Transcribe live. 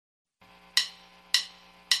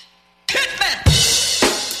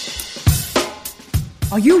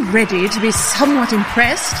Are you ready to be somewhat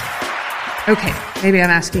impressed? Okay, maybe I'm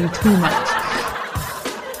asking too much.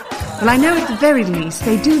 Well, I know at the very least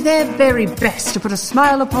they do their very best to put a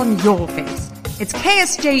smile upon your face. It's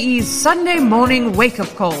KSJE's Sunday Morning Wake-Up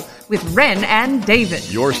Call with Ren and David.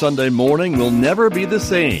 Your Sunday morning will never be the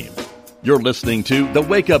same. You're listening to The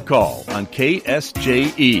Wake-Up Call on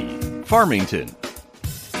KSJE, Farmington.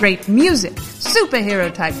 Great music,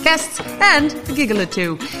 superhero-type guests, and a giggle or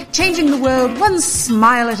two. Changing the world one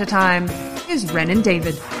smile at a time. Here's Ren and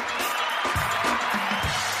David.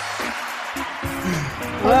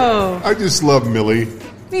 Whoa. I just love Millie.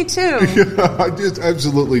 Me too. I just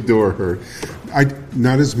absolutely adore her.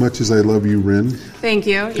 Not as much as I love you, Ren. Thank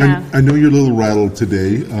you. Yeah. I know you're a little rattled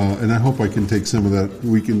today, and I hope I can take some of that.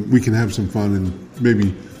 We can have some fun, and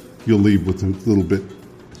maybe you'll leave with a little bit.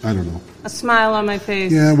 I don't know. A smile on my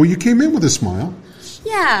face. Yeah. Well, you came in with a smile.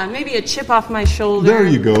 Yeah. Maybe a chip off my shoulder. There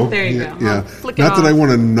you go. There you go. Yeah. Flick it Not off. that I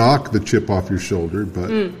want to knock the chip off your shoulder, but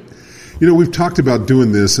we've talked about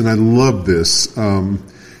doing this, and I love this. And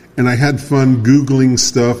I had fun Googling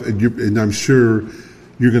stuff, and I'm sure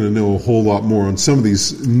you're going to know a whole lot more on some of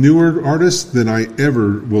these newer artists than I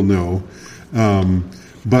ever will know.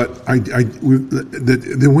 But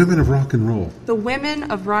the women of rock and roll. The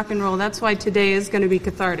women of rock and roll. That's why today is going to be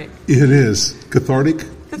cathartic. It is. Cathartic?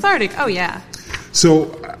 Cathartic. Oh, yeah. So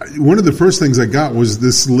one of the first things I got was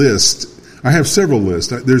this list. I have several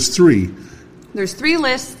lists. There's three. There's 3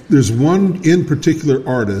 lists. There's one in particular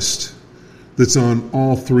artist that's on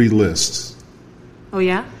all 3 lists. Oh,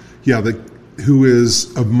 yeah? Yeah, who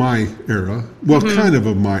is of my era. Well, kind of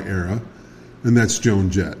my era. And that's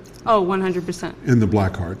Joan Jett. Oh, 100%. And the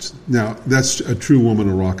Blackhearts. Now, that's a true woman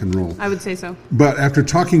of rock and roll. I would say so. But after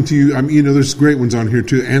talking to you, there's great ones on here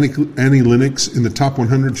too. Annie Lennox in the top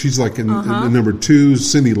 100. She's like in number 2.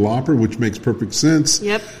 Cyndi Lauper, which makes perfect sense.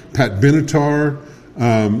 Yep. Pat Benatar.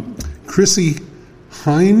 Chrissy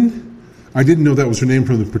Hynde. I didn't know that was her name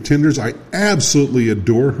from the Pretenders. I absolutely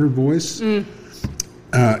adore her voice.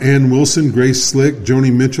 Ann Wilson, Grace Slick,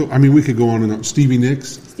 Joni Mitchell. We could go on and on. Stevie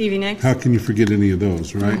Nicks. How can you forget any of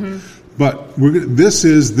those, right? But this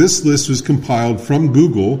list was compiled from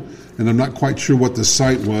Google, and I'm not quite sure what the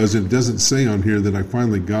site was. It doesn't say on here that I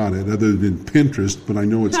finally got it, other than Pinterest, but I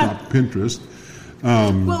know it's not Pinterest.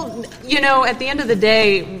 Well, at the end of the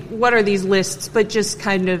day, what are these lists but just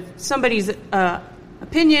kind of somebody's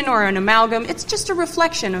opinion or an amalgam? It's just a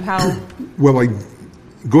reflection of how...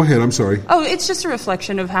 Go ahead, I'm sorry. Oh, it's just a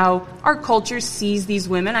reflection of how our culture sees these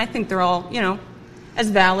women. I think they're all, as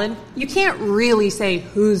valid. You can't really say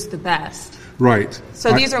who's the best. Right.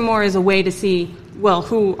 So these are more as a way to see,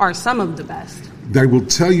 who are some of the best. I will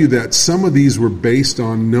tell you that some of these were based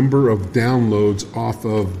on number of downloads off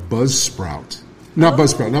of Buzzsprout. Not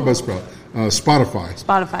Buzzsprout.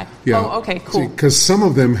 Spotify. Yeah. Oh, okay, cool. Because some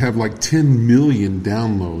of them have like 10 million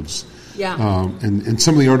downloads. Yeah. And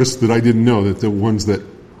some of the artists that I didn't know, that the ones that,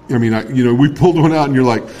 we pulled one out and you're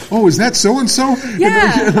like, oh, is that so-and-so?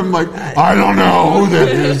 Yeah. And I'm like, I don't know who that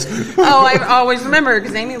is. Oh, I always remember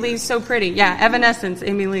because Amy Lee's so pretty. Yeah, Evanescence,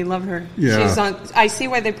 Amy Lee, love her. Yeah. I see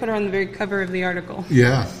why they put her on the very cover of the article.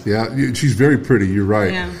 Yeah. She's very pretty, you're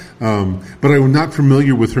right. Yeah. But I was not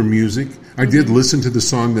familiar with her music. I did listen to the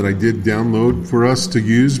song that I did download for us to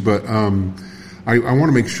use, but I want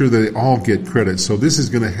to make sure that they all get credit. So this is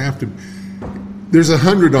going to have to... There's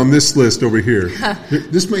 100 on this list over here.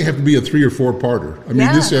 This may have to be a 3 or 4-parter.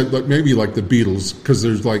 This maybe like the Beatles, because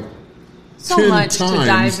there's like so 10 much times. to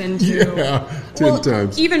dive into. Yeah, 10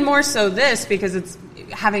 times. Even more so this, because it's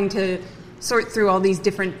having to sort through all these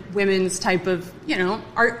different women's type of,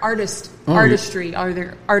 artistry, are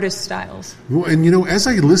their artist styles. Well, and as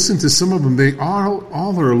I listen to some of them, they all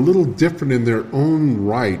are a little different in their own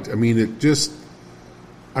right. It just,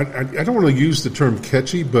 I don't want to use the term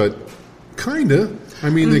catchy, but kind of.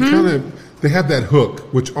 They have that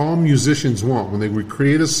hook, which all musicians want. When they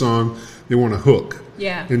create a song, they want a hook.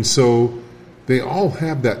 Yeah. And so they all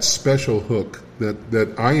have that special hook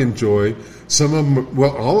that I enjoy. Some of them,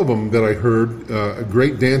 all of them that I heard, a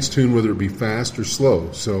great dance tune, whether it be fast or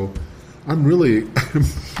slow. So I'm really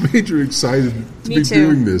major excited to be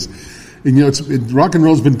doing this. And rock and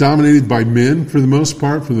roll's been dominated by men for the most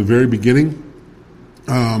part from the very beginning.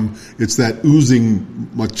 It's that oozing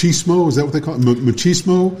machismo. Is that what they call it?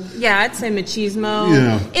 Machismo? Yeah, I'd say machismo.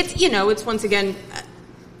 Yeah. It's once again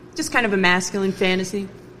just kind of a masculine fantasy.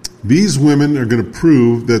 These women are going to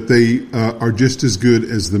prove that they are just as good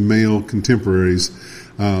as the male contemporaries,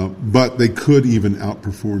 but they could even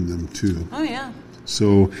outperform them too. Oh, yeah.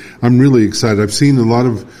 So I'm really excited. I've seen a lot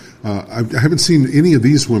of I haven't seen any of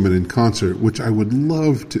these women in concert, which I would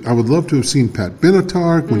love to. I would love to have seen Pat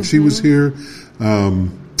Benatar when she was here.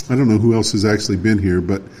 I don't know who else has actually been here,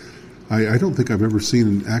 but I don't think I've ever seen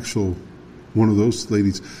an actual one of those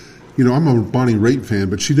ladies. You know, I'm a Bonnie Raitt fan,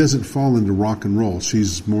 but she doesn't fall into rock and roll.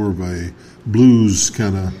 She's more of a blues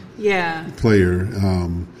kind of player.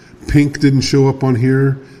 Pink didn't show up on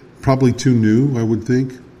here. Probably too new, I would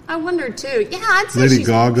think. I wonder too. Yeah, I'd say Lady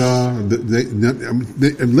Gaga.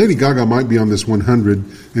 Lady Gaga might be on this 100,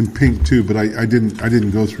 and Pink too. But I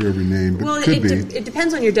didn't go through every name. But well, could be. It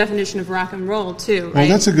depends on your definition of rock and roll too. Right? Oh,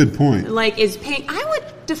 that's a good point. Like, is Pink? I would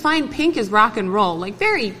define Pink as rock and roll, like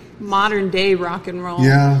very modern day rock and roll.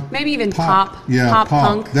 Yeah, maybe even pop. Yeah, pop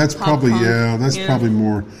punk. That's pop probably punk. That's probably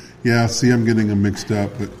more. Yeah, see, I'm getting them mixed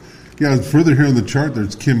up, but. Yeah, further here on the chart,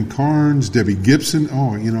 there's Kim Carnes, Debbie Gibson.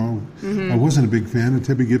 Oh, you know, I wasn't a big fan of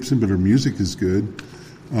Debbie Gibson, but her music is good.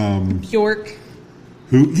 Bjork.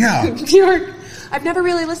 Who? Yeah. Bjork. I've never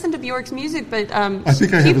really listened to Bjork's music, but I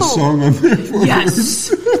think I have a song on there for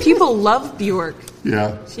yes. People love Bjork.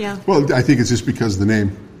 Yeah. Yeah. Well, I think it's just because of the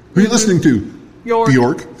name. Who are you listening to?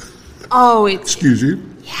 Bjork. Oh, it's... Excuse you?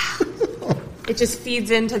 Yeah. It just feeds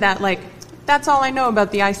into that, like, that's all I know about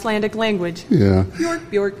the Icelandic language. Yeah.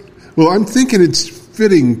 Bjork. Well, I'm thinking it's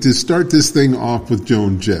fitting to start this thing off with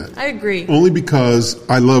Joan Jett. I agree. Only because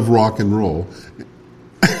I love rock and roll.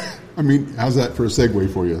 I mean, how's that for a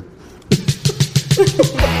segue for you? I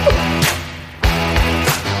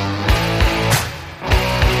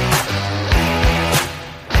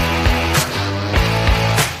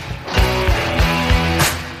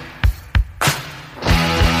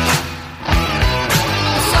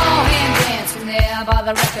saw him dancing there by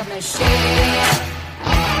the record machine.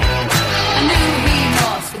 I knew he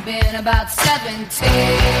must have been about 17.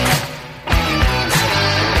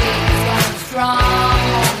 He was going strong,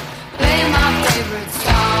 playing my favorite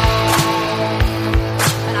song.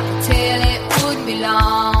 And I could tell it wouldn't be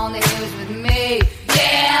long that he was with me,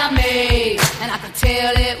 yeah, me. And I could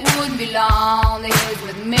tell it wouldn't be long that he was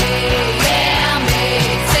with me, yeah, me.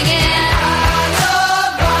 Singing, I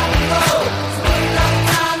love rock and roll. So put it up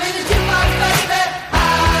time in the jukebox, baby. I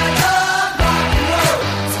love rock and roll.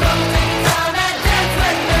 So come take your time and dance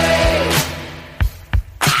with me.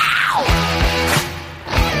 Ow!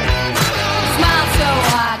 He smiled so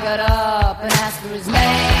I got up and asked for his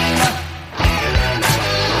name.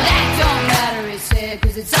 That don't matter, he said,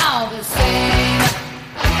 'cause it's all the same.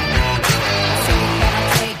 So can I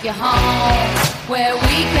take you home where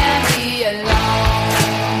we can be alone?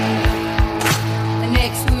 And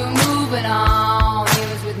next we were moving on. He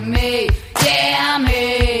was with me, yeah,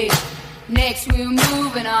 me. Next we were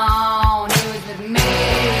moving on. He was with me,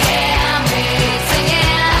 yeah, me.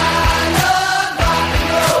 Singing, I love rock and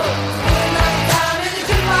roll. Put another time in the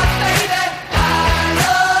jukebox, baby. I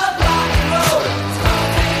love rock and roll. So come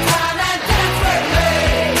take your time and dance with me.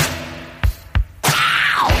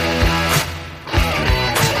 Ow!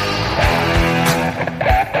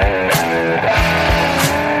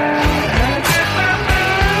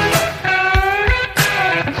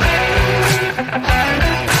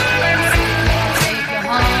 Take you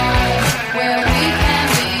home where we can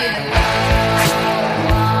be alone.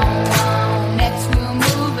 Next we're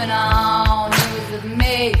moving on. He was with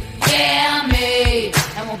me, yeah, me.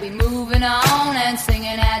 And we'll be moving on and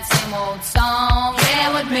singing that same old song, yeah,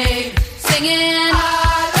 with me. Singing,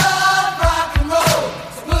 I love rock and roll.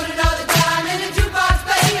 So put another time in the jukebox,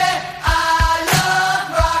 baby. I love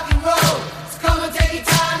rock and roll. So come and take your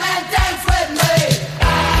time and dance with me. I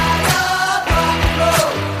love rock and roll.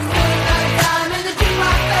 So put another time in the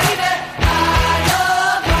jukebox, baby. I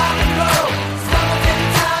love rock and roll. So come and take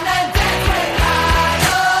your time and dance with me. I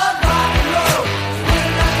love rock and roll. So put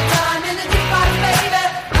another time in the jukebox, baby.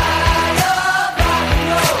 I love rock and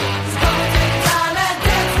roll. So come and take your time and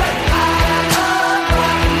dance with me. I love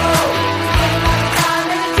rock and roll. So put another time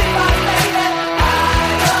in the jukebox, baby. I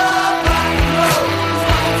love rock and roll.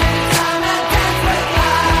 So come and take your time and dance with me.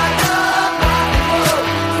 I love rock and roll. So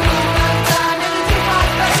put another time in the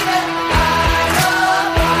jukebox, baby. I love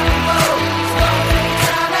rock and roll. So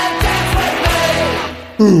come and take your time and dance with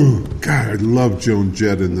me. God, I love Joan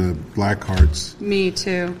Jett and the Blackhearts. Me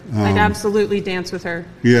too. I'd absolutely dance with her.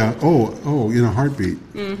 Yeah. Oh, in a heartbeat.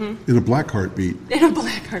 Mm-hmm. In a black heartbeat. In a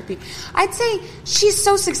black heartbeat. I'd say she's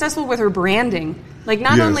so successful with her branding. Like,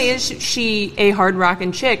 not Yes. only is she a hard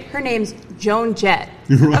rockin' chick, her name's Joan Jett.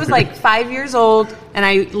 Right. I was like 5 years old, and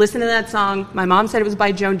I listened to that song. My mom said it was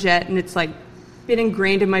by Joan Jett, and it's like been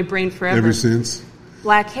ingrained in my brain forever. Ever since.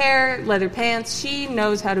 Black hair, leather pants. She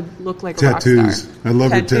knows how to look like a rock Tattoos. star. I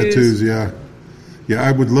love her tattoos, yeah. Yeah,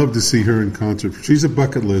 I would love to see her in concert. She's a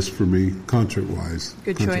bucket list for me, concert-wise.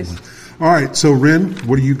 Good choice. All right, so Ren,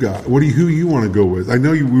 what do you got? Who you want to go with? I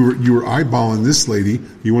know you were eyeballing this lady.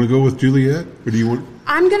 You want to go with Juliet, or do you want?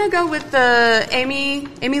 I'm gonna go with Amy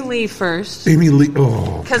Lee first. Amy Lee.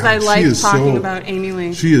 Oh, because I like talking about Amy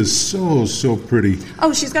Lee. She is so pretty.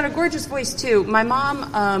 Oh, she's got a gorgeous voice too. My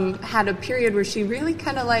mom had a period where she really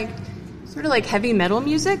kind of liked sort of like heavy metal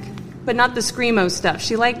music, but not the screamo stuff.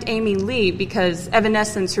 She liked Amy Lee because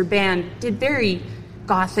Evanescence, her band, did very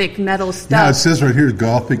gothic metal stuff. Yeah, it says right here,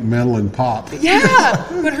 gothic metal and pop. Yeah,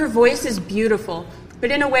 but her voice is beautiful,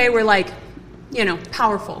 but in a way where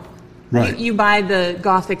powerful. Right. You buy the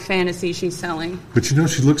gothic fantasy she's selling. But she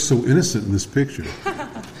looks so innocent in this picture.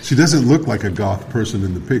 She doesn't look like a goth person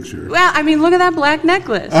in the picture. Well, I mean, look at that black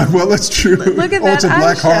necklace. Well, that's true. Look at that. It's a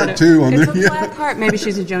black heart, too. It's a black heart. Maybe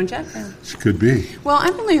she's a Joan Jett fan. She could be. Well,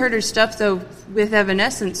 I've only heard her stuff, though, with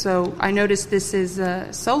Evanescence, so I noticed this is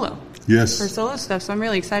solo. Yes. Her solo stuff, so I'm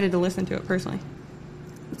really excited to listen to it personally.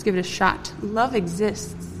 Let's give it a shot. Love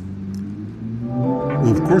exists.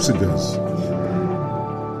 Well, of course it does.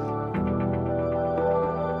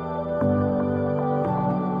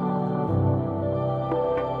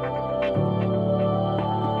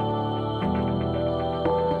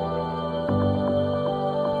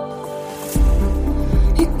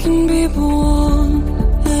 Can be born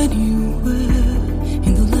anywhere,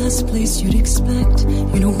 in the last place you'd expect,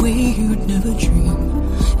 in a way you'd never dream.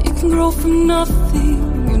 It can grow from nothing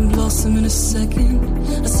and blossom in a second.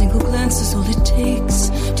 A single glance is all it takes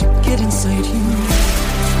to get inside you,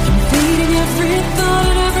 invading every thought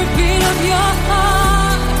and every beat of your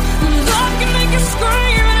heart. Love can make you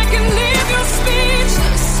scream and it can leave you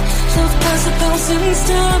speechless. Love has 1,000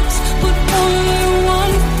 steps, but only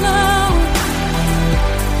one flower.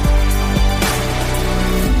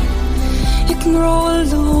 It can grow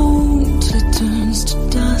alone till it turns to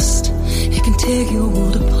dust. It can tear your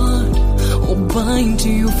world apart or bind to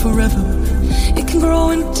you forever. It can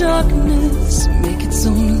grow in darkness, make its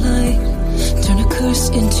own light, turn a curse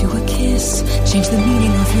into a kiss, change the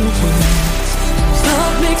meaning of your words.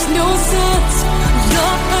 Love makes no sense,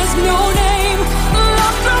 love has no name.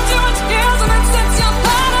 Love throws you in tears and then sets your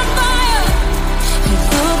heart on fire.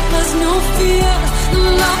 Love has no fear,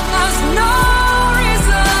 love has no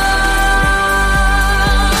reason.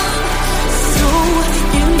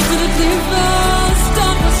 Vast, I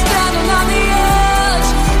was standing on the edge.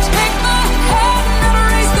 Take my hand and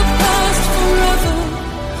erase the past forever.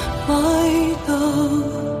 My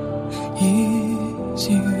love is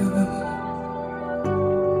you.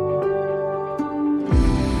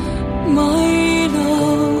 My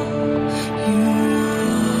love, you are.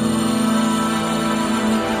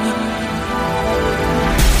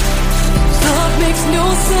 Love makes no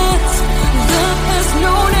sense. Love has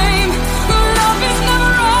no name. Love is never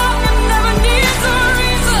wrong.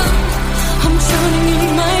 Drowning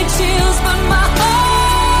in my tears, but my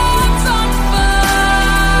heart's on fire.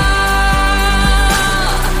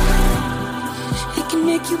 It can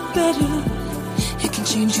make you better. It can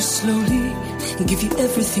change you slowly and give you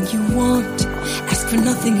everything you want. Ask for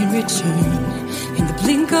nothing in return. In the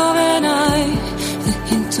blink of an eye, the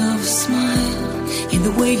hint of a smile, in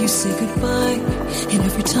the way you say goodbye, and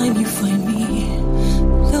every time you find me.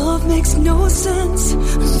 Love makes no sense.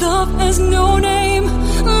 Love has no name.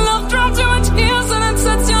 Love drops you in tears and then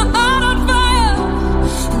sets your heart on fire.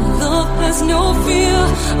 Love has no fear.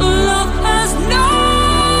 Love has no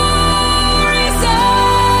reason.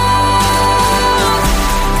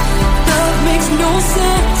 Love makes no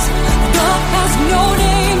sense. Love has no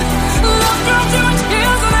name. Love drops you in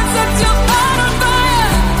tears and then sets your heart on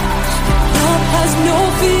fire. Love has no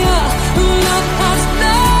fear. Love has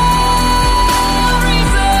no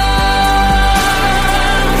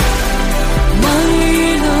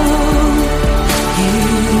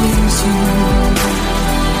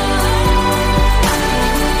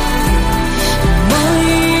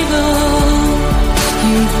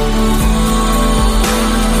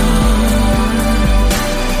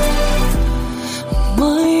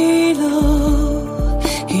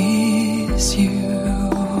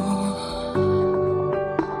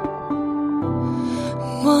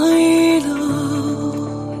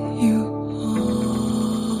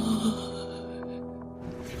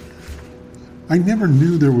I never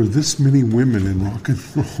knew there were this many women in rock and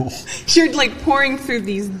roll. You're like pouring through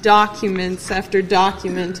these documents after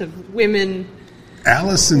document of women.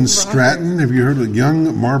 Allison Stratton, have you heard of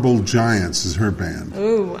Young Marble Giants is her band.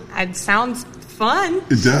 Oh, it sounds fun.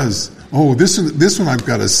 It does. Oh, this one I've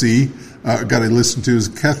got to see, got to listen to is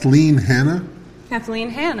Kathleen Hanna. Kathleen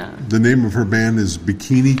Hanna. The name of her band is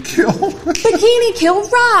Bikini Kill. Bikini Kill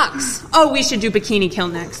rocks! Oh, we should do Bikini Kill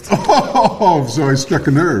next. Oh, so I struck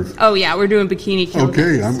a nerve. Oh, yeah, we're doing Bikini Kill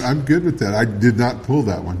Okay, next. I'm good with that. I did not pull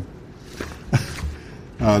that one.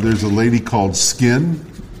 There's a lady called Skin.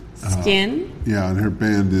 Skin? Yeah, and her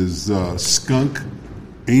band is Skunk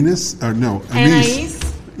Anise. Anais.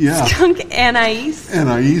 Yeah. Skunk Anais.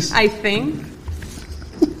 Anais. I think.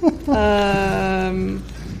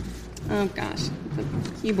 Oh gosh, the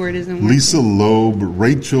keyboard isn't working. Lisa Loeb,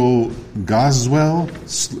 Rachel Goswell,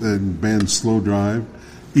 and band Slow Drive.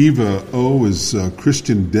 Eva O is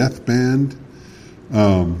Christian Death Band.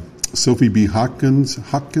 Sophie B. Hawkins,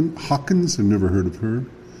 I've never heard of her.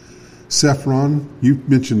 Saffron, you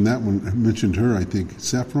mentioned that one. Mentioned her, I think.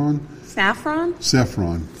 Saffron.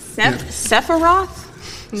 Sephiroth?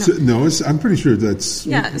 No, I'm pretty sure that's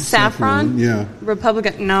Saffron. Yeah,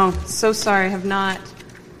 Republican. No, so sorry, I have not.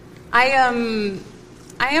 I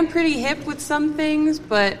am pretty hip with some things,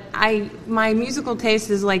 but my musical taste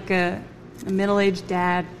is like a middle-aged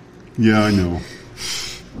dad. Yeah, I know.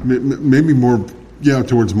 Maybe more. Yeah,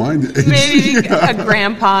 towards mine age. Maybe a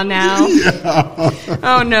grandpa now. Yeah.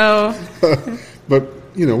 Oh no. But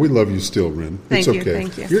we love you still, Ren. Thank it's you, okay.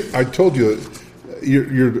 thank you. I told you.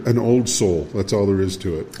 You're an old soul. That's all there is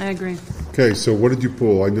to it. I agree. Okay, so what did you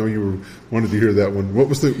pull? I know you wanted to hear that one. What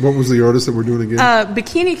was the artist that we're doing again?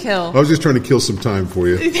 Bikini Kill. I was just trying to kill some time for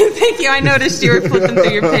you. Thank you. I noticed you were flipping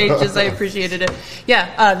through your pages. I appreciated it.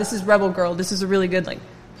 Yeah, this is Rebel Girl. This is a really good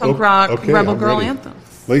punk rock Rebel Girl anthem.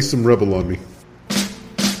 Lay some Rebel on me.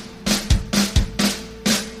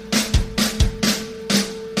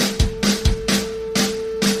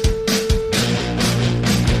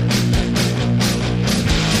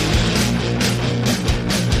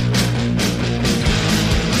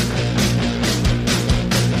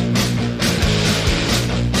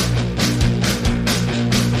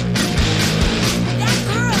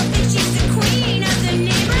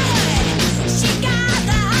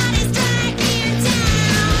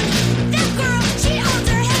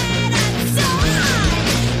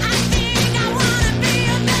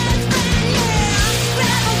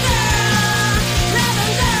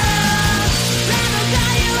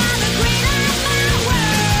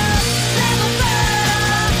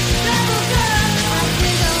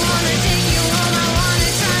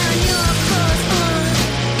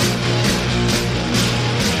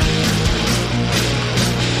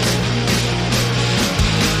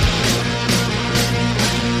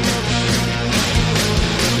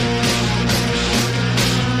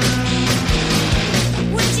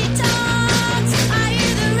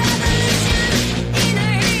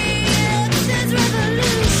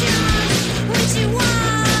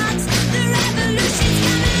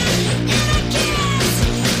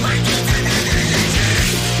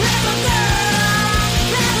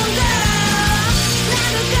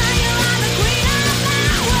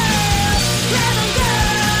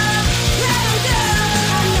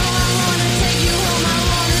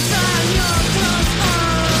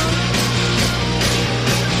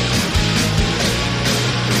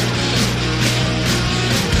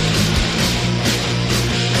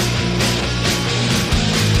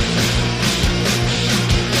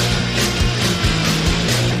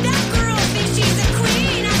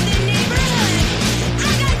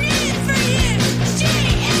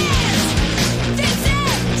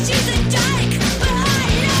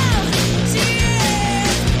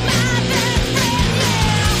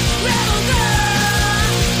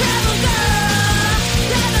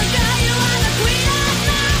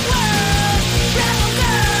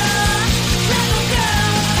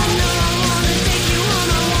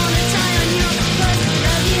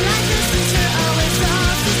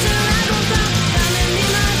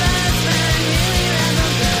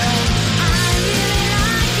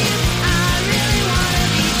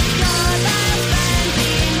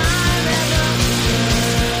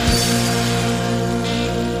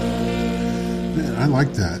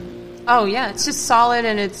 like that. Oh, yeah. It's just solid,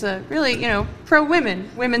 and it's really, pro-women.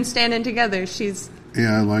 Women standing together.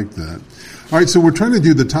 Yeah, I like that. All right, so we're trying to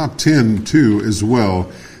do the top 10, too, as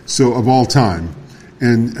well, so of all time.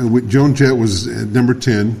 And Joan Jett was at number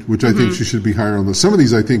 10, which I think she should be higher on the... Some of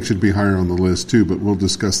these I think should be higher on the list, too, but we'll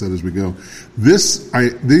discuss that as we go.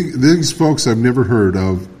 These folks I've never heard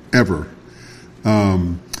of, ever.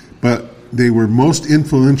 But they were most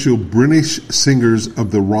influential British singers of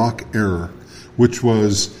the rock era, which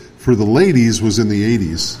was, for the ladies, was in the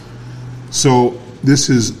 80s. So this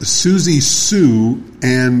is Susie Sue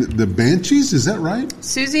and the Banshees, is that right?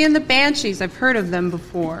 Susie and the Banshees. I've heard of them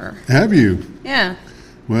before. Have you? Yeah.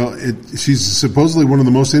 Well, she's supposedly one of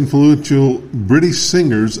the most influential British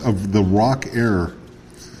singers of the rock era.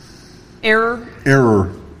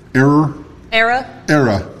 Era?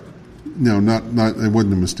 No, not. It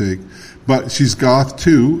wasn't a mistake. But she's goth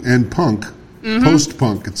too, and punk,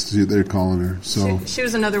 post-punk. They're calling her. So she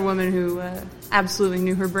was another woman who absolutely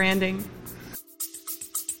knew her branding.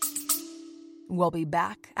 We'll be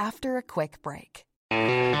back after a quick break.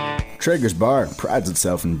 Traeger's Bar prides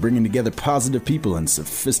itself in bringing together positive people and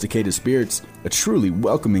sophisticated spirits. A truly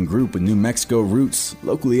welcoming group with New Mexico roots,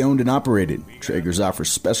 locally owned and operated. Traeger's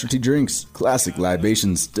offers specialty drinks, classic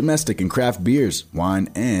libations, domestic and craft beers, wine,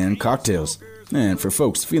 and cocktails. And for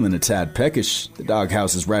folks feeling a tad peckish, the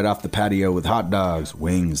Doghouse is right off the patio with hot dogs,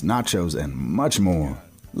 wings, nachos, and much more.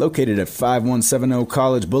 Located at 5170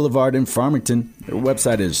 College Boulevard in Farmington, their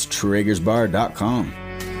website is TraegersBar.com.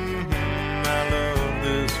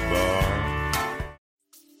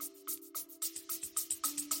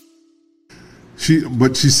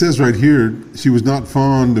 But she says right here she was not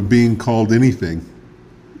fond of being called anything.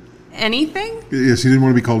 Anything? Yeah, she didn't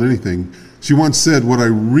want to be called anything. She once said, "What I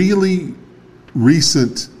really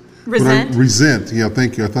resent." Yeah,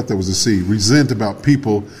 thank you. I thought that was a C. Resent about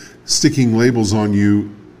people sticking labels on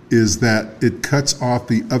you is that it cuts off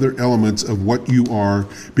the other elements of what you are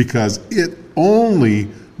because it only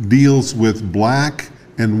deals with black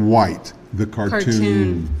and white. The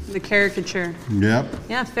cartoon. The caricature. Yep.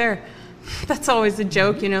 Yeah, fair. That's always a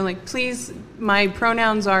joke, like, please, my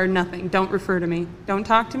pronouns are nothing. Don't refer to me. Don't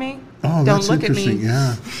talk to me. Oh, Don't look at me.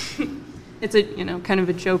 Yeah. It's a, kind of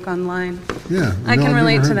a joke online. Yeah. I can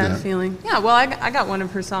relate to that feeling. Yeah, well, I got one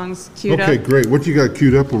of her songs queued up. Okay, great. What you got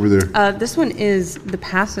queued up over there? This one is The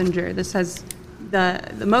Passenger. This has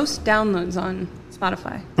the most downloads on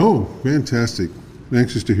Spotify. Oh, fantastic.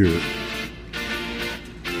 Anxious to hear it.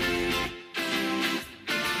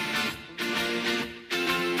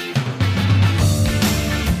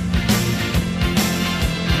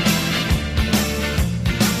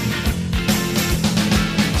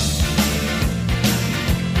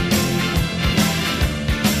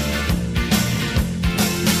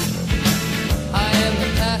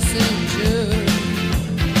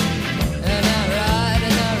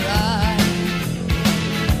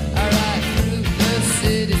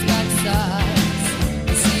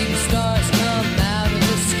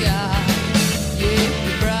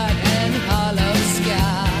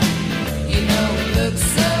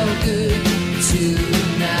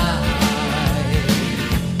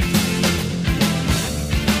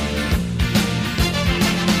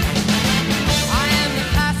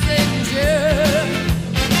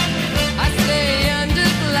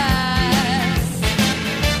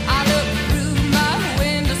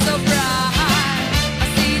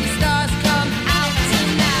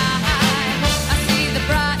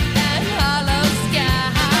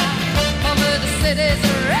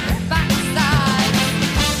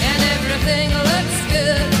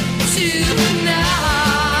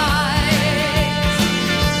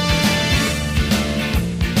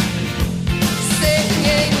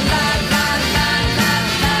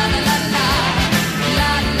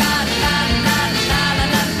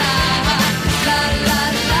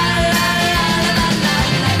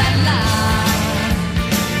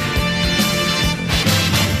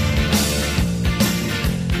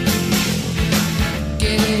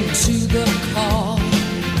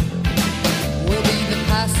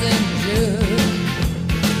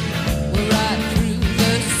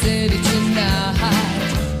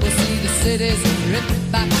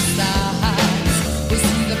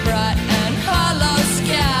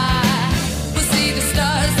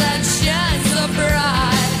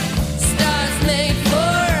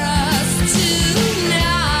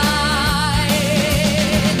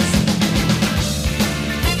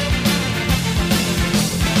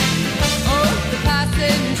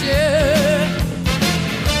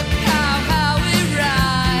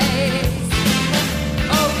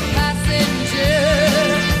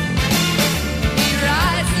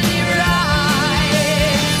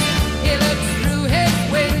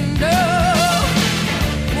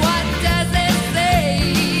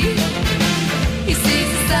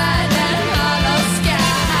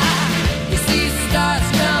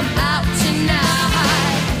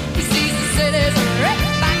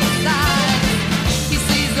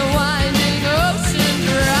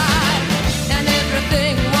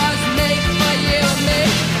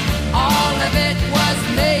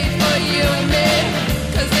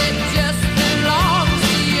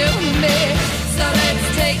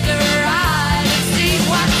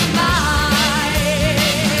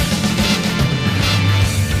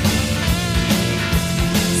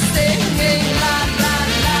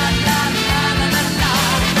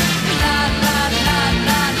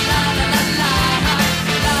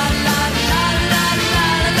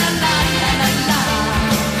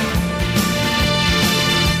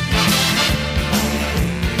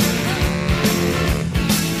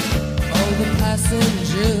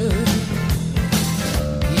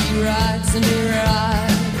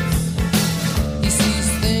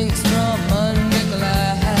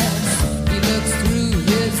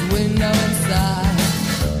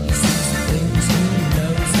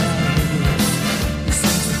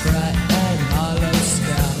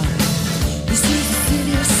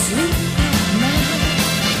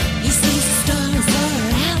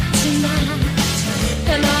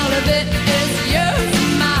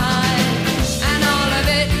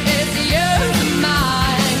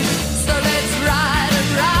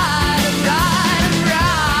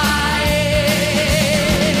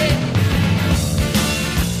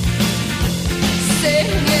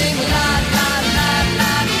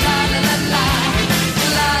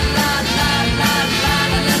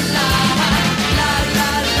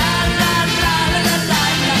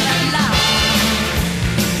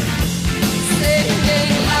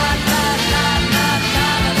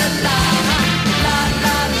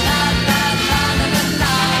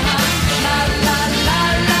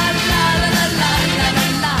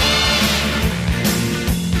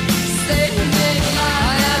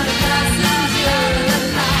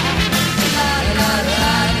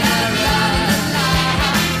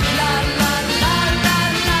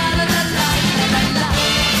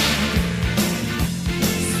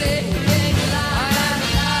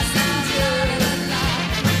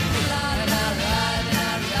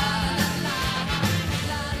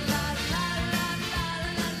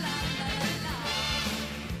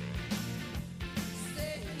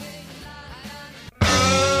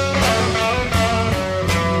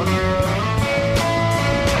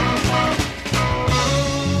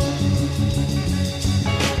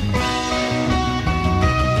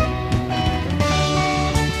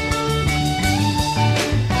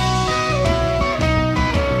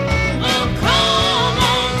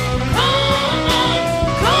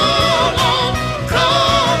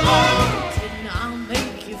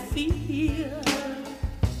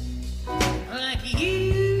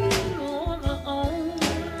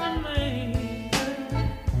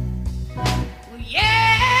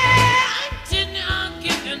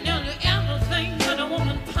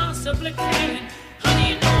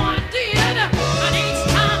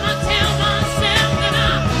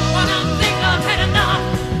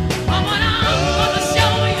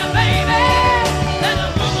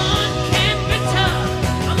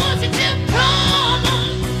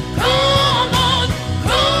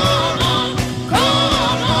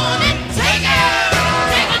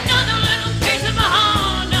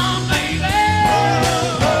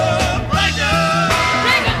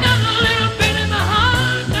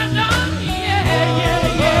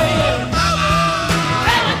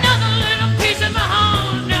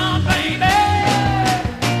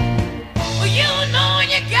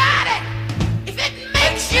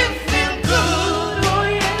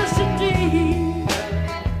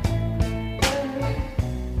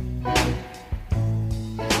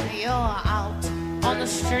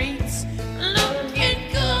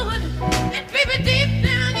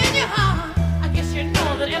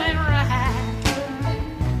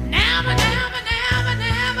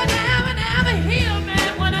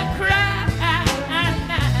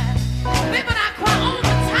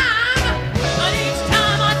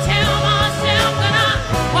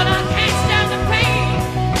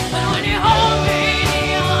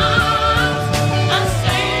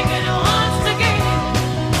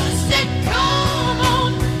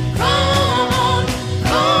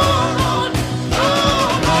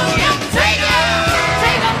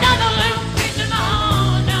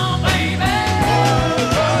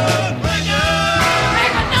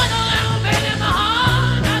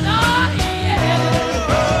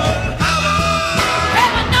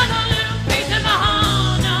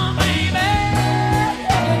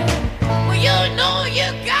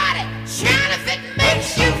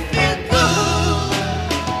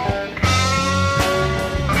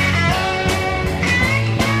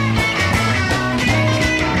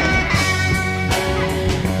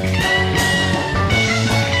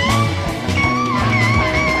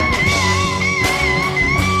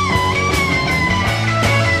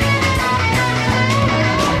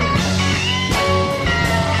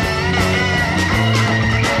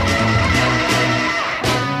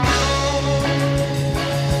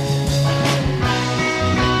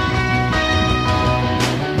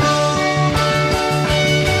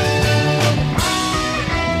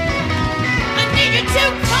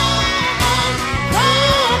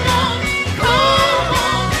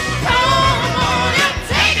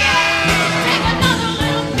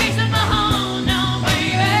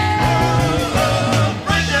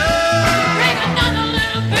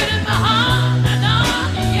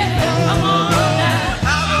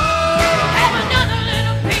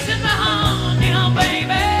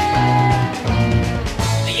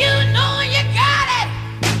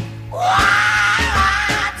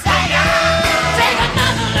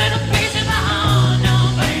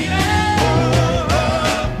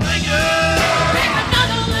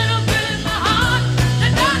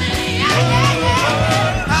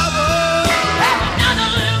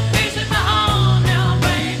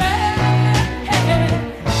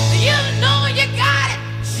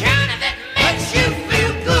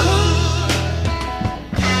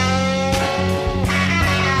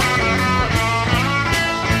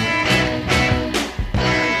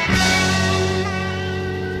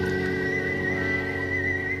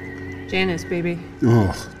 Janis, baby.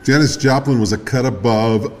 Oh, Janis Joplin was a cut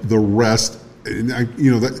above the rest. And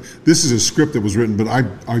this is a script that was written, but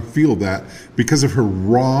I feel that because of her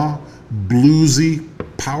raw, bluesy,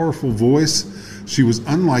 powerful voice, she was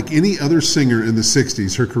unlike any other singer in the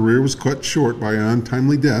 60s. Her career was cut short by an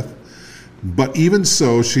untimely death, but even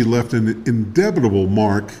so, she left an indelible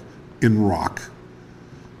mark in rock.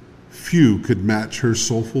 Few could match her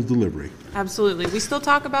soulful delivery. Absolutely. We still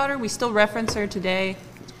talk about her. We still reference her today.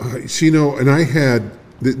 And I had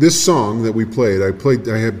this song that we played. I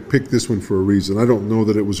had picked this one for a reason. I don't know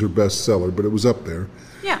that it was her best seller, but it was up there.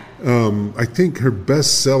 Yeah. I think her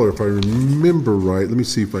best seller, if I remember right, let me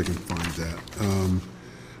see if I can find that,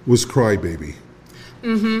 was Cry Baby.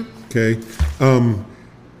 Mm-hmm. Okay.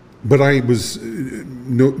 But I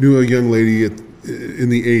knew a young lady in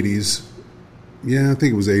the 80s, I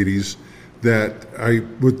think it was 80s, that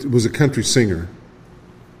was a country singer.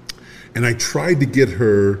 And I tried to get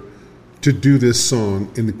her to do this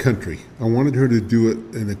song in the country. I wanted her to do it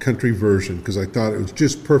in a country version because I thought it was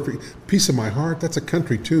just perfect. Piece of My Heart, that's a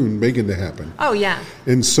country tune making to happen. Oh, yeah.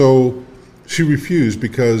 And so she refused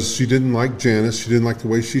because she didn't like Janis. She didn't like the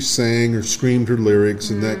way she sang or screamed her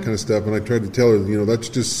lyrics and that kind of stuff. And I tried to tell her, that's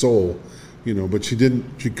just soul, but she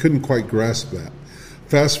couldn't quite grasp that.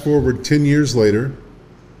 Fast forward 10 years later,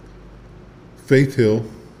 Faith Hill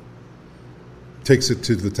takes it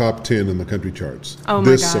to the top 10 in the country charts. Oh,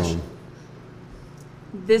 my this gosh. Song.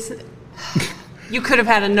 You could have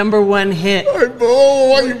had a number one hit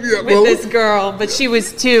with this girl, but she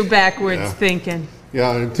was too backwards thinking.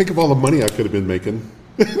 Yeah, and think of all the money I could have been making.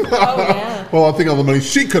 Oh, yeah. Well, I think all the money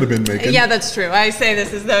she could have been making. Yeah, that's true. I say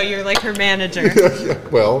this as though you're like her manager.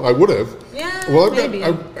 Well, I would have. Yeah, well, maybe.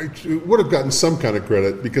 I would have gotten some kind of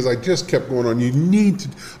credit because I just kept going on. You need to.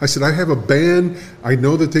 I said, I have a band. I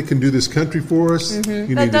know that they can do this country for us. Mm-hmm.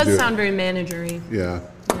 You that need does to do sound very managery. Yeah.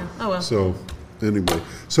 Oh, well. So, anyway.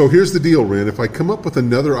 So here's the deal, Ren. If I come up with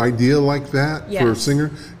another idea like that for a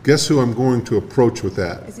singer, guess who I'm going to approach with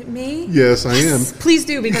that? Is it me? Yes, I am. Please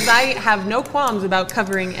do, because I have no qualms about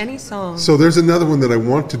covering any song. So there's another one that I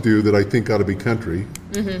want to do that I think ought to be country,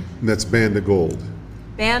 and that's Band of Gold.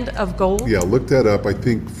 Band of Gold? Yeah, look that up. I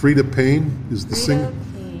think Frida Payne is the singer.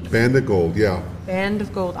 Band of Gold, yeah. Band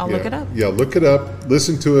of Gold. I'll look it up. Yeah, look it up.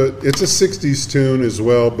 Listen to it. It's a 60s tune as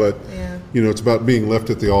well, but it's about being left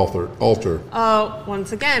at the altar. Oh,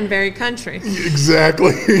 once again, very country.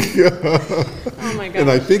 Exactly. Oh my God.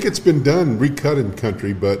 And I think it's been done, recut in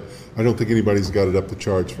country, but I don't think anybody's got it up the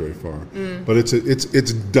charts very far. But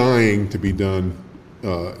it's dying to be done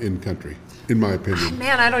in country, in my opinion.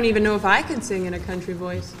 Man, I don't even know if I can sing in a country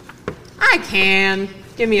voice. I can.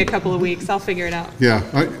 Give me a couple of weeks. I'll figure it out.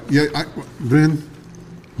 Ren,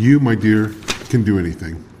 you, my dear, can do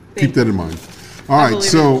anything. Keep that in mind. All right,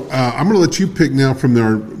 so I'm going to let you pick now from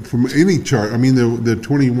any chart. I mean, the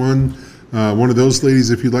 21, one of those ladies,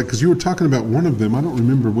 if you'd like, because you were talking about one of them. I don't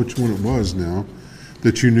remember which one it was now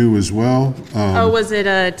that you knew as well. Was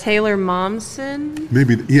it Taylor Momsen?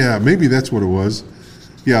 Maybe that's what it was.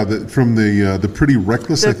 Yeah, from the Pretty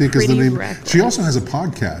Reckless, I think is the name. Reckless. She also has a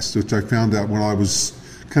podcast, which I found out when I was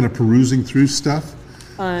kind of perusing through stuff.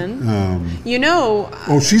 Fun.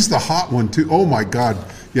 She's the hot one too. Oh my God,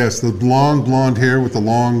 yes, the blonde hair with the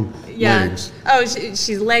long legs. Oh,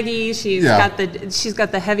 she's leggy. She's got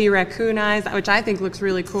the heavy raccoon eyes, which I think looks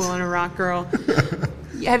really cool on a rock girl.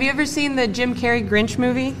 Have you ever seen the Jim Carrey Grinch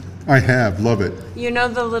movie? I have. Love it. You know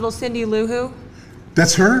the little Cindy Lou Who?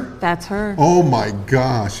 That's her? That's her. Oh my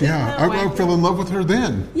gosh, yeah. I fell in love with her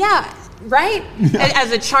then. Yeah, right? Yeah.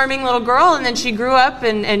 As a charming little girl, and then she grew up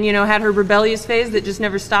and had her rebellious phase that just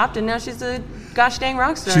never stopped, and now she's a gosh dang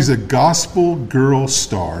rock star. She's a gospel girl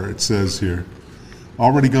star, it says here.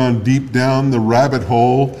 Already gone deep down the rabbit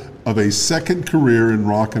hole of a second career in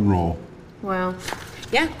rock and roll. Wow.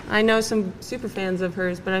 Yeah, I know some super fans of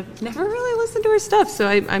hers, but I've never really listened to her stuff, so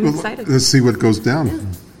I'm excited. Let's see what goes down. Yeah.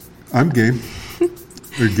 I'm game.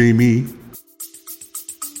 Or gamey.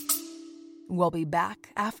 We'll be back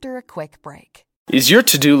after a quick break. Is your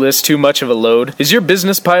to-do list too much of a load? Is your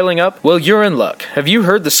business piling up? Well, you're in luck. Have you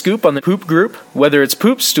heard the scoop on the Poop Group? Whether it's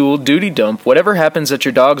poop, stool, duty dump, whatever happens at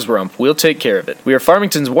your dog's rump, we'll take care of it. We are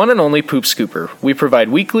Farmington's one and only Poop Scooper. We provide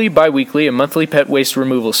weekly, bi-weekly, and monthly pet waste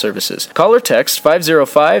removal services. Call or text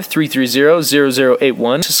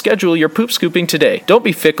 505-330-0081 to schedule your poop scooping today. Don't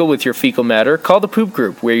be fickle with your fecal matter. Call the Poop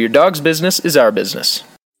Group, where your dog's business is our business.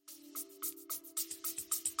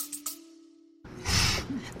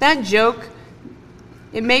 That joke...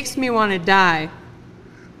 It makes me want to die.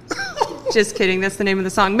 Just kidding. That's the name of the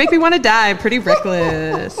song. Make me want to die. Pretty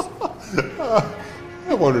Reckless. I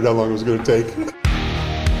wondered how long it was going to take.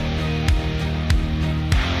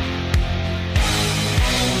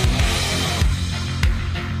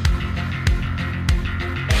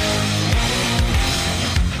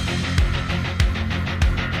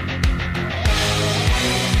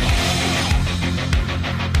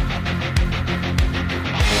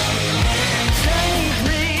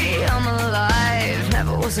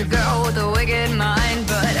 was a girl with a wicked mind,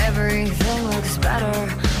 but everything looks better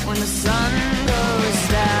when the sun goes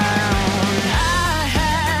down. I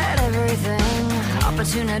had everything,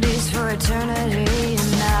 opportunities for eternity,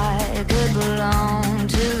 and I could belong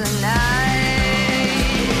to the night.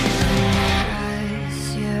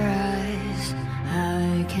 Your eyes,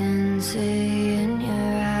 I can see in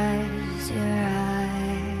your eyes,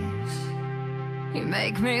 you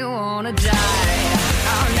make me wanna die.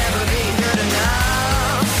 I'll never be good enough.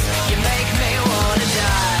 You make me wanna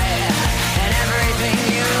die. And everything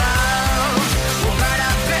you love will burn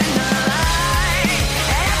up in the light.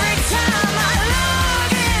 Every time I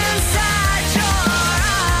look inside your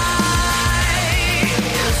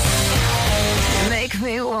eyes, you make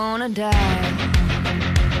me wanna die.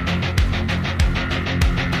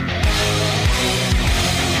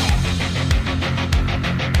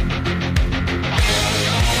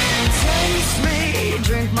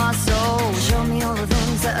 Drink my soul, show me all the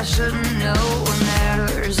things that I shouldn't know. And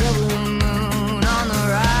there's a blue moon on the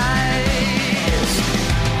rise.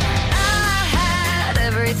 I had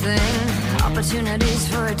everything, opportunities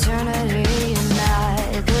for eternity, and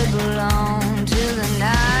I could belong to the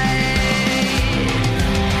night.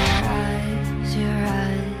 Your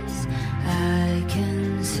eyes, I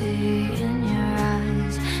can see in your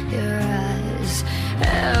eyes,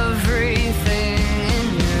 everything.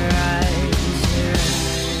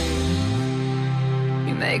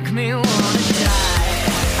 Make me wanna die.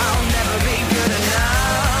 I'll never be good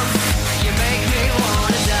enough. You make me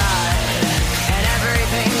wanna die. And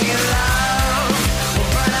everything you love will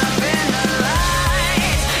burn up in the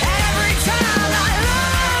light. Every time I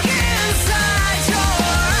look inside your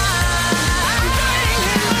eyes, you make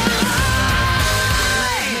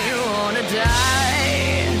me wanna die.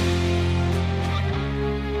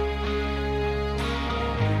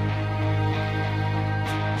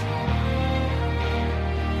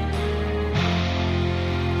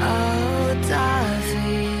 Die for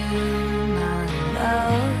you, my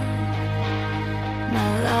love, my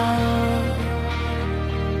love.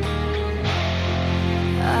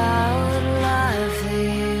 I would lie for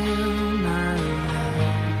you, my love,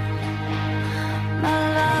 my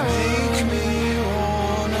love. Make me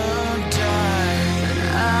wanna die. And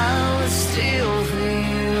I would steal for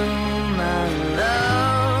you, my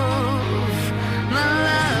love, my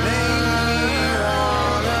love. Make me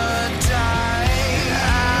wanna die.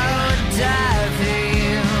 Die for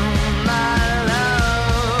you, my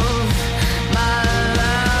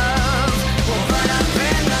love, will burn up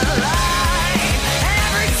in the light.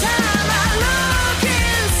 Every time I look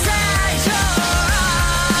inside your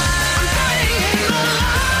eyes, I'm putting in the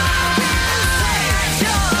look inside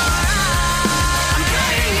your eyes. I'm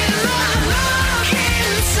putting in the look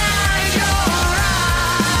inside your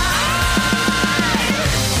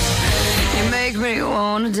eyes. You make me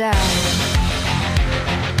wanna die.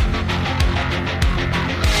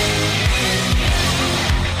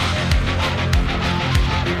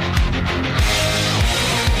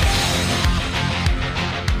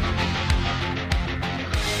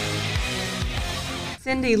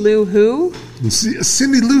 Cindy Lou Who?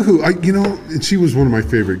 Cindy Lou Who, and she was one of my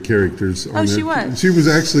favorite characters. Oh, she was. She was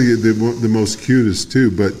actually the most cutest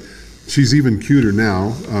too, but she's even cuter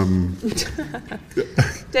now.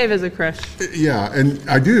 Dave has a crush. Yeah, and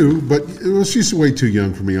I do, but she's way too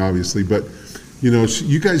young for me, obviously. But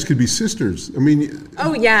you guys could be sisters. I mean,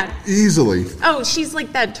 oh yeah, easily. Oh, she's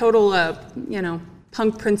like that total,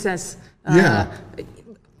 punk princess.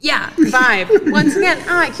 Yeah, vibe. Once again,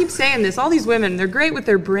 I keep saying this. All these women, they're great with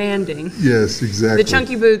their branding. Yes, exactly. The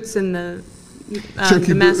chunky boots and the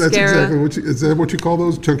chunky mascara. That's exactly is that what you call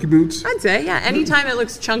those, chunky boots? I'd say, yeah. Anytime it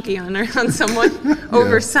looks chunky on someone,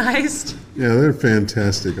 oversized. Yeah, they're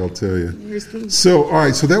fantastic, I'll tell you. So, all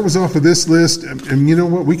right, so that was off of this list, and you know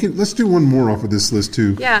what? Let's do one more off of this list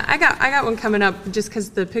too. Yeah, I got one coming up just because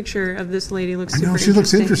the picture of this lady looks. Super she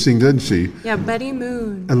looks interesting, doesn't she? Yeah, Betty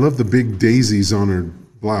Moon. I love the big daisies on her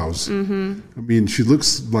blouse. Mm-hmm. I mean, she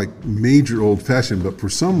looks like major old-fashioned, but for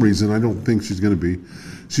some reason, I don't think she's going to be.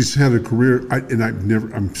 She's had a career,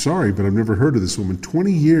 I'm sorry, but I've never heard of this woman.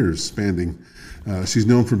 20 years spanning. She's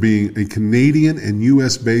known for being a Canadian and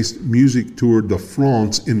U.S.-based music tour de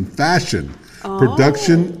France in fashion,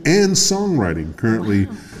 production, and songwriting. Currently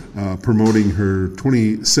promoting her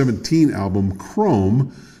 2017 album,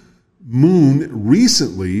 Chrome. Moon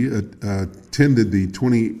recently attended the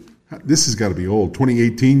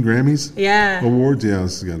 2018 Grammys Awards. Yeah,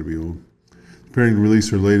 this has got to be old. Preparing to release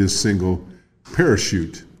her latest single,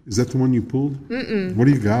 Parachute. Is that the one you pulled? Mm-mm. What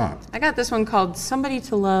do you got? I got this one called Somebody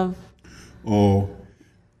to Love. Oh,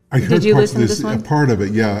 I heard Did you parts listen of to this one? A part of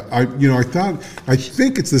it, yeah. I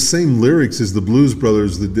think it's the same lyrics as the Blues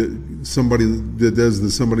Brothers that Somebody Did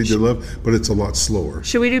Love, but it's a lot slower.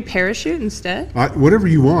 Should we do Parachute instead? Whatever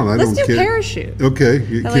you want. I Let's don't do care. Parachute. Okay.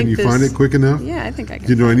 Can you find it quick enough? Yeah, I think I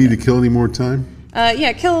can. Do I need to kill any more time?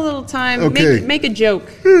 Yeah, kill a little time. Okay. Make a joke.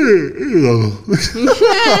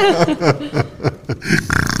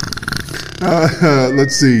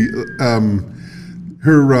 Let's see.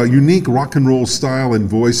 Her unique rock and roll style and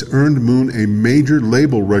voice earned Moon a major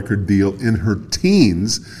label record deal in her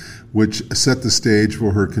teens, which set the stage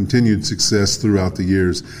for her continued success throughout the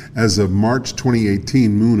years. As of March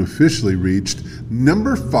 2018, Moon officially reached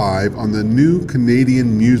number 5 on the new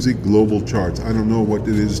Canadian Music Global Charts. I don't know what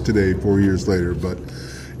it is today, 4 years later, but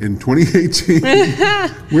in 2018,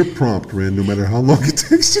 we're prompt, Ren, no matter how long it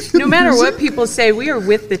takes to get No matter music. what people say, we are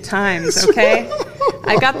with the times, okay?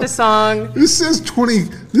 I got the song. This says 20.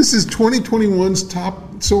 This is 2021's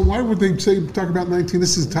top. So why would they talk about 19?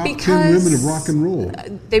 This is top 10 women of rock and roll.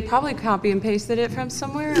 They probably copy and pasted it from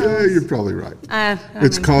somewhere Yeah, else. you're probably right. Who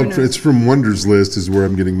knows? It's from Wonder's List is where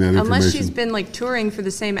I'm getting that information. Unless she's been like touring for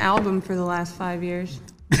the same album for the last 5 years.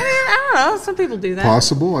 I don't know. Some people do that.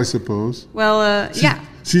 Possible, I suppose. Well, yeah.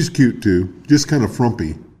 She's cute too. Just kind of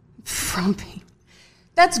frumpy. Frumpy.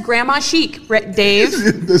 That's Grandma Chic,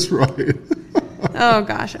 Dave. That's right. Oh,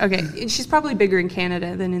 gosh. Okay. She's probably bigger in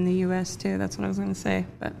Canada than in the U.S., too. That's what I was going to say.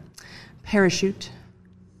 But Parachute.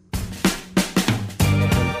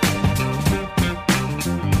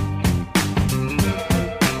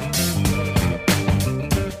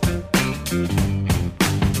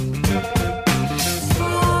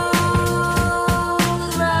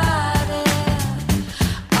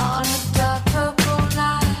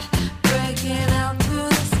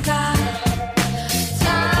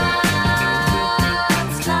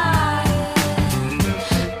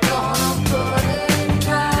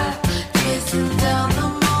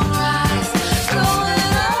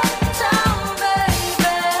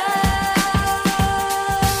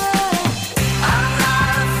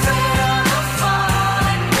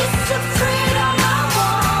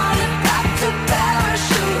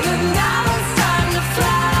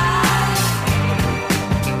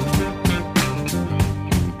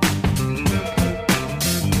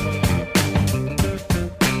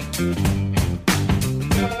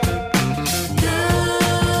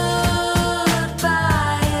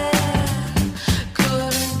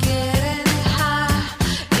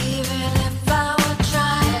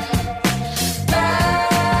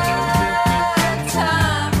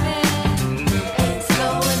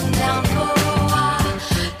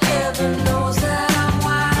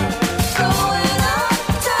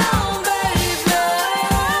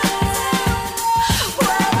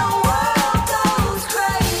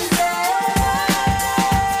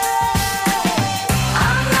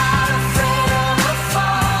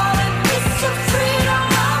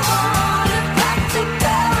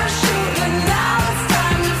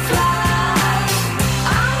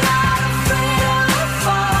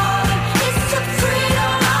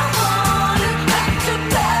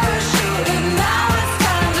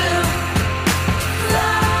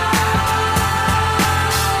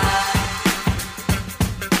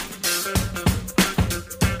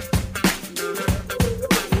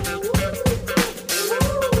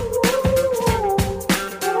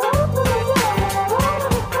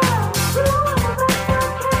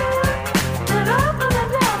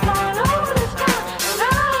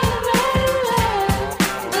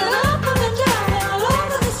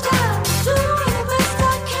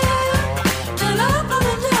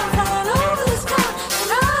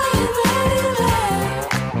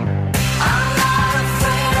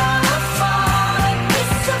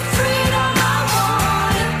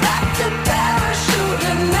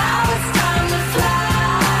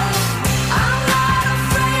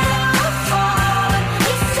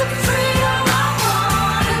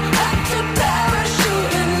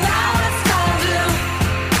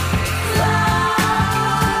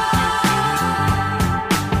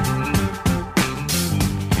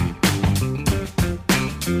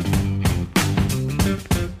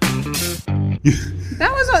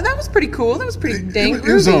 That was pretty cool. That was pretty dang groovy.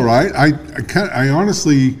 It was all right. I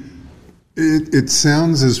honestly, it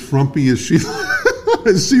sounds as frumpy as she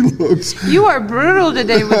as she looks. You are brutal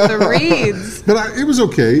today with the reads. But it was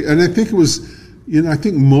okay, and I think it was. I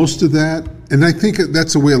think most of that, and I think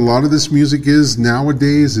that's the way a lot of this music is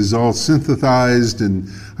nowadays, is all synthesized, and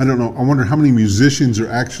I don't know. I wonder how many musicians are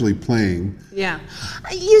actually playing. Yeah.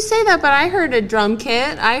 You say that, but I heard a drum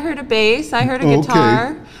kit, I heard a bass, I heard a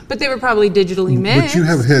guitar, but they were probably digitally mixed. But you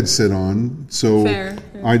have a headset on, so Fair.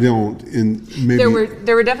 I don't. And maybe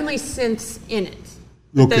there were definitely synths in it.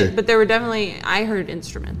 Okay. But there were definitely, I heard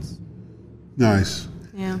instruments. Nice.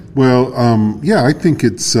 Yeah. Well, I think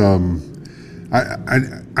it's. I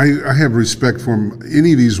have respect for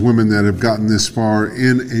any of these women that have gotten this far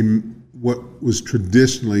in what was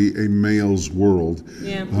traditionally a male's world.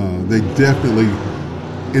 Yeah. They definitely,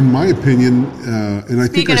 in my opinion, and I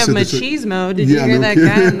think I said this. Speaking of machismo, did you hear that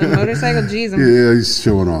guy on the motorcycle? Jeez. Yeah, he's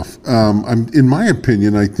showing off. In my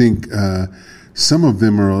opinion, I think some of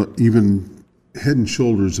them are even head and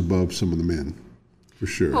shoulders above some of the men, for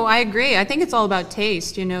sure. Oh, I agree. I think it's all about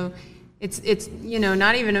taste. It's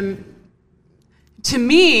not even to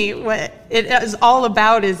me, what it is all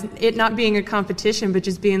about is it not being a competition, but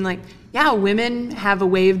just being like, yeah, women have a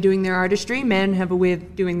way of doing their artistry, men have a way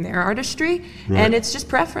of doing their artistry, and it's just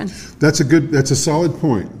preference. That's a solid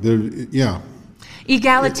point. Yeah.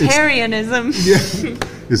 Egalitarianism.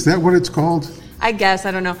 Is that what it's called? I guess,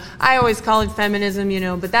 I don't know. I always call it feminism,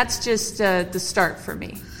 but that's just the start for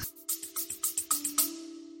me.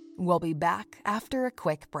 We'll be back after a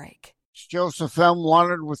quick break. Joseph M.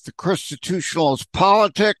 Leonard with the Constitutionalist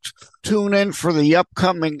Politics. Tune in for the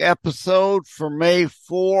upcoming episode for May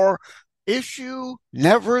 4, Issue,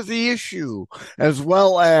 Never the Issue, as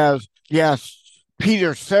well as guests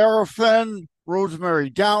Peter Seraphin, Rosemary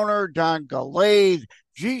Downer, Don Gallade,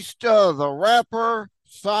 Gista the Rapper,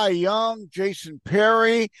 Cy Young, Jason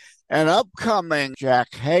Perry, and upcoming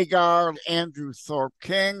Jack Hagar, Andrew Thorpe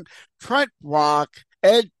King, Trent Rock,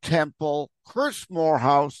 Ed Temple, Chris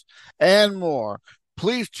Morehouse, and more.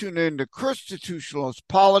 Please tune in to Constitutionalist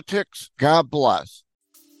Politics. God bless.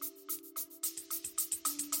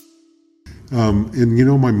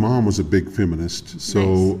 And my mom was a big feminist,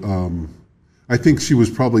 so nice. I think she was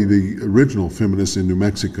probably the original feminist in New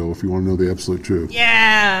Mexico, if you want to know the absolute truth.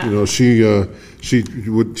 Yeah. She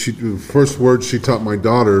the first words she taught my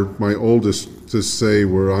daughter, my oldest, to say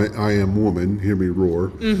were I am woman, hear me roar.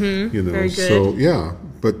 Mm-hmm. Very good. So yeah,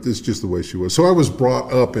 but it's just the way she was. So I was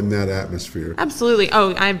brought up in that atmosphere. Absolutely.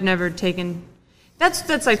 Oh, I've never taken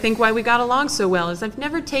that's I think why we got along so well, is I've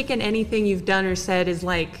never taken anything you've done or said as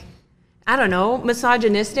like, I don't know,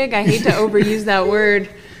 misogynistic. I hate to overuse that word.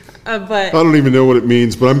 But I don't even know what it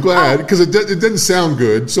means, but I'm glad because it doesn't sound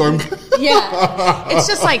good. So I'm. Yeah, it's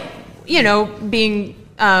just like being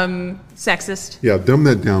sexist. Yeah, dumb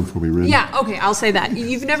that down for me, Ren. Yeah, okay, I'll say that.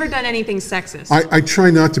 You've never done anything sexist. I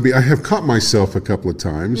try not to be. I have caught myself a couple of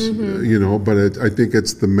times, but I think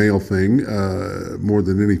it's the male thing more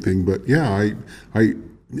than anything. But yeah,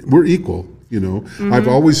 we're equal. Mm-hmm. I've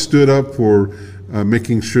always stood up for.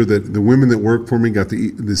 Making sure that the women that work for me got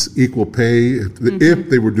this equal pay if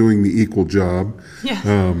they were doing the equal job. Yeah.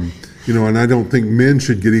 And I don't think men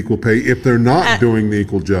should get equal pay if they're not doing the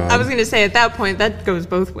equal job. I was going to say, at that point, that goes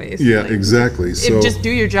both ways. Yeah, exactly. So if just do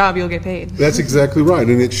your job, you'll get paid. That's exactly right.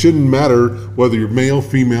 And it shouldn't matter whether you're male,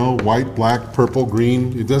 female, white, black, purple,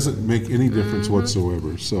 green. It doesn't make any difference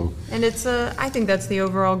whatsoever. So. And it's I think that's the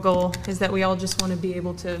overall goal, is that we all just want to be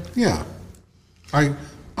able to. Yeah.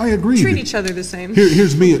 I agree. Treat each other the same.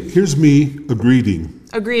 Here's me agreeing.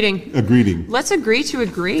 Agreeing. Let's agree to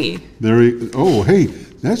agree. Hey,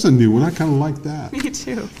 that's a new one. I kind of like that. Me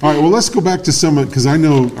too. All right, well, let's go back to some, because I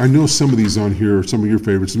know some of these on here are some of your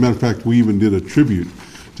favorites. As a matter of fact, we even did a tribute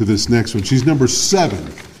to this next one. She's number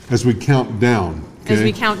 7 as we count down. Okay? As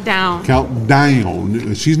we count down. Count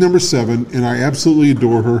down. She's number 7, and I absolutely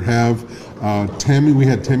adore her. We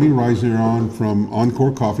had Tammy Reisner on from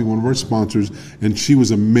Encore Coffee, one of our sponsors, and she was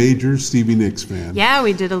a major Stevie Nicks fan. Yeah,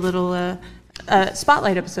 we did a little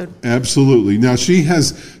spotlight episode. Absolutely. Now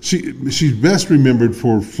she's best remembered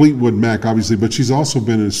for Fleetwood Mac, obviously, but she's also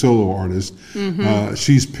been a solo artist. Mm-hmm.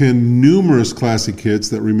 She's penned numerous classic hits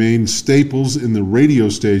that remain staples in the radio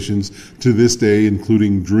stations to this day,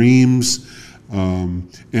 including Dreams, and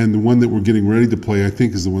the one that we're getting ready to play, I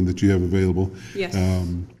think, is the one that you have available. Yes.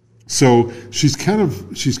 So she's kind of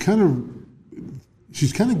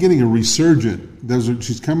getting a resurgent.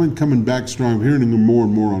 She's coming back strong. I'm hearing her more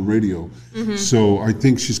and more on radio. Mm-hmm. So I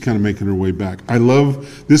think she's kind of making her way back.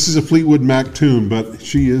 This is a Fleetwood Mac tune, but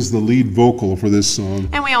she is the lead vocal for this song.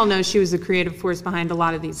 And we all know she was the creative force behind a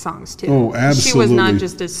lot of these songs too. Oh, absolutely. She was not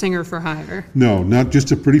just a singer for hire. No, not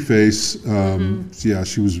just a pretty face. Yeah,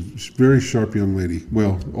 she was a very sharp young lady.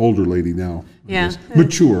 Well, older lady now. Yeah.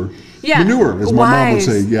 Mature. Yeah. Manure, as my mom would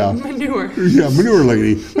say. Yeah. Manure. Yeah, manure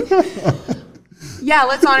lady. Yeah,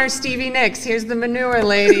 let's honor Stevie Nicks. Here's the manure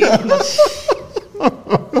lady.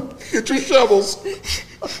 Get your shovels.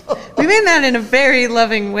 We mean that in a very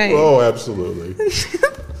loving way. Oh, absolutely.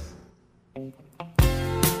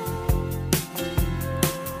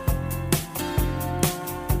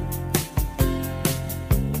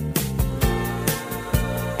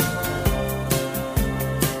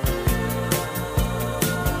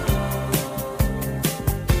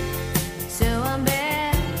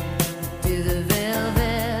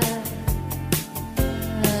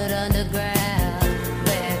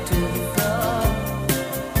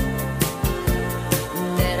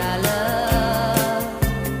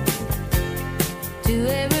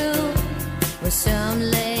 with some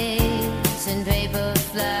lace and paper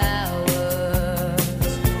flowers.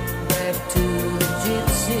 Back to the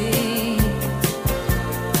gypsy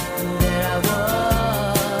that I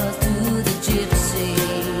was, to the gypsy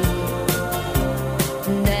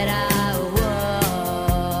that I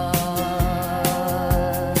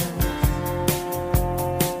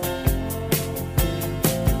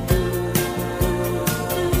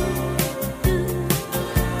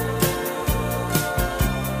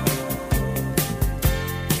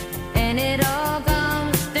and it all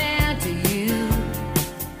comes down to you.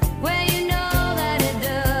 Well, you know that it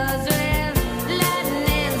does with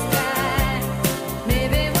lightning strike.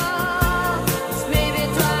 Maybe once, maybe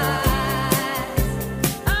twice.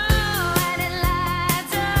 Oh, and it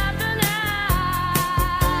lights up the night.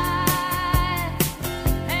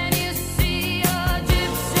 And you see your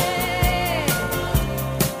gypsy.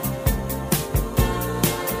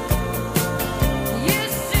 You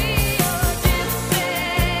see your gypsy.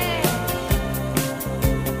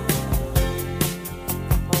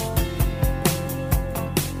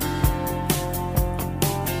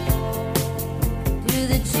 To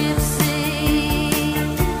the gypsy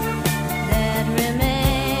that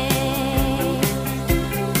remains,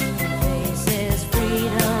 faces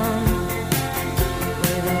freedom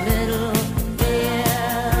with a little fear.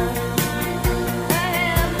 I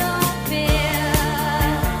have no fear,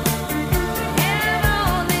 have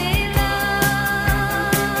only love.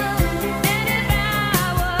 And if I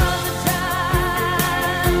was a child,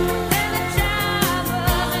 and the child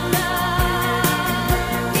was enough,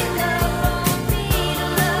 enough for me to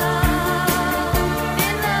love,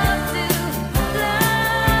 enough to love.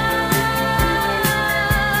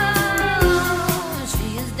 She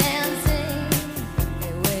is dancing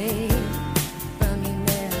away from you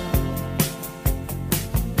now.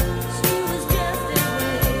 She was just a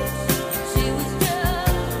wish. She was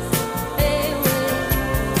just a wish.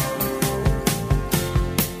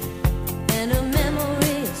 And a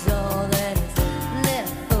memory is all that is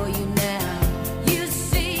left for you now. You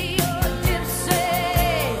see your gypsy.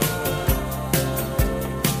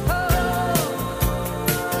 Oh,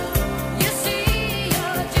 you see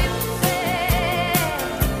your gypsy.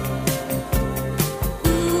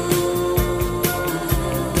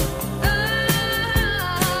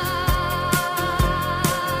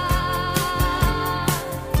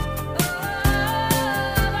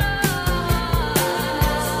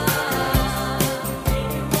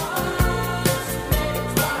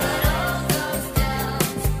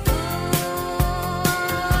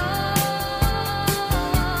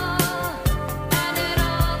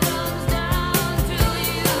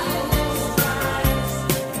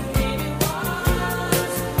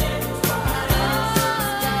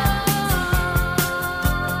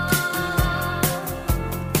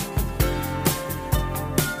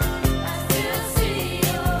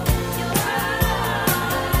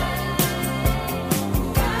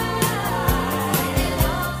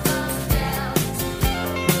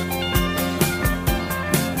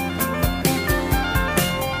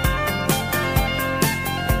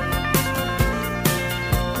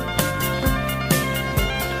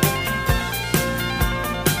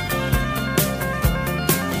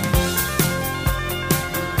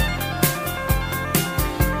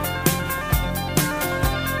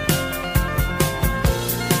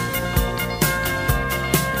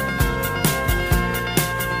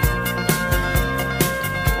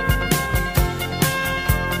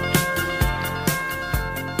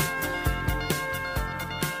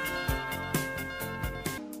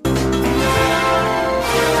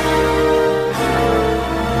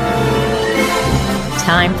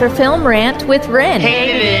 Time for Film Rant with Ren.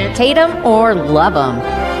 Hate 'em or love 'em.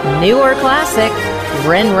 New or classic,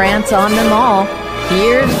 Ren rants on them all.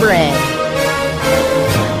 Here's Ren.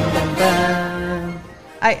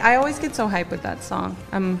 I always get so hyped with that song.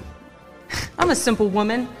 I'm a simple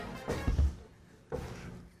woman.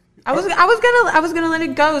 I was gonna let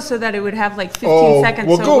it go so that it would have like 15 seconds.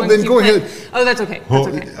 Well, so go ahead. Oh, that's okay. That's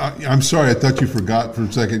okay. I'm sorry. I thought you forgot for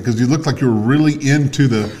a second because you looked like you were really into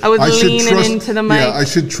the. I was leaning into the mic. Yeah, I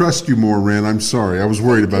should trust you more, Ren. I'm sorry. I was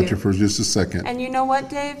worried about you for just a second. And you know what,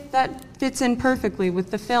 Dave? That fits in perfectly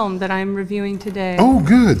with the film that I'm reviewing today. Oh,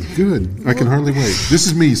 good. I can hardly wait. This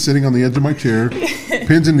is me sitting on the edge of my chair,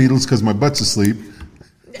 pins and needles because my butt's asleep.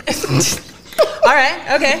 All right,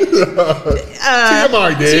 okay.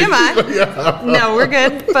 TMI, Dave. TMI. Yeah. No, we're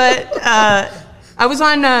good. But I was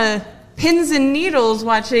on pins and needles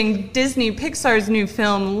watching Disney Pixar's new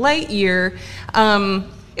film, Lightyear.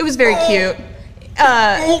 It was very cute.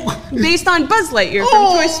 Based on Buzz Lightyear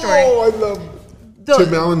from Toy Story. Oh, I love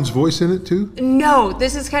Tim Allen's voice in it too? No,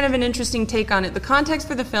 this is kind of an interesting take on it. The context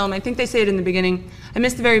for the film, I think they say it in the beginning. I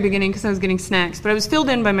missed the very beginning because I was getting snacks, but I was filled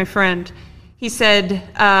in by my friend. He said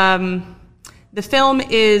the film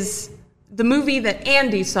is the movie that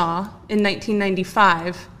Andy saw in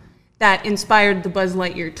 1995 that inspired the Buzz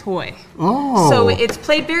Lightyear toy. Oh. So it's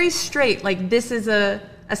played very straight, like this is a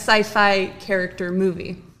sci-fi character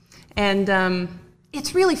movie. And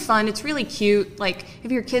it's really fun, it's really cute. Like,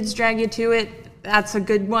 if your kids drag you to it, that's a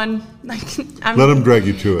good one. Like, let them drag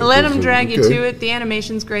you to it. Let them drag you to it. The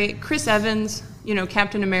animation's great. Chris Evans,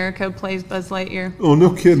 Captain America, plays Buzz Lightyear. Oh, no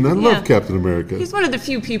kidding. I love Captain America. He's one of the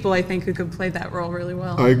few people, I think, who could play that role really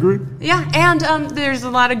well. I agree. Yeah, and there's a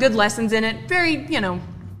lot of good lessons in it. Very,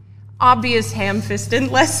 obvious ham-fisted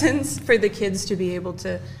lessons for the kids to be able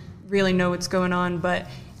to really know what's going on. But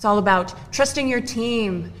it's all about trusting your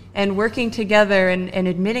team and working together and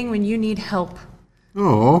admitting when you need help.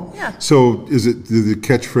 Oh. Yeah. So is it the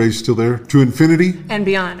catchphrase still there? To infinity? And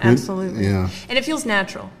beyond, absolutely. Yeah. And it feels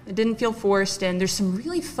natural. It didn't feel forced, and there's some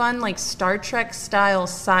really fun, like, Star Trek-style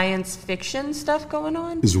science fiction stuff going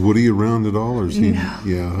on. Is Woody around at all, or is he? No.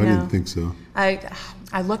 Yeah, I didn't think so.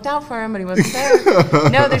 I looked out for him, but he wasn't there.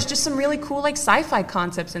 No, there's just some really cool, like, sci-fi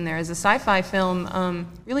concepts in there. As a sci-fi film,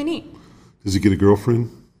 really neat. Does he get a girlfriend?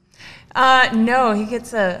 No, he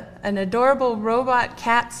gets an adorable robot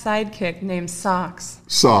cat sidekick named Socks.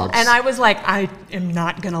 Socks. And I was like, I am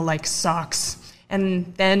not going to like Socks.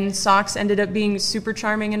 And then Socks ended up being super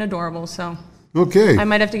charming and adorable, so... Okay. I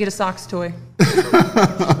might have to get a Socks toy.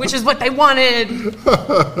 Which is what they wanted.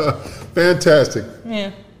 Fantastic.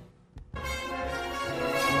 Yeah.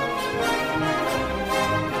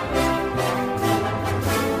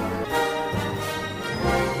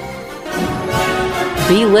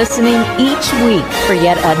 Be listening each week for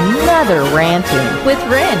yet another Ranting with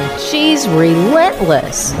Rin. She's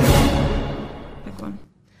relentless.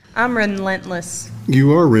 I'm relentless.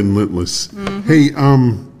 You are relentless. Mm-hmm. Hey,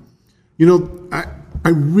 I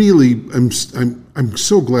really I'm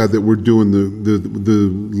so glad that we're doing the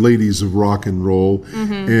ladies of rock and roll,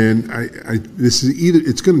 and I this is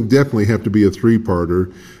it's going to definitely have to be a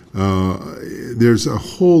 3-parter. There's a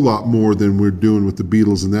whole lot more than we're doing with the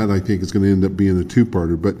Beatles, and that I think is going to end up being a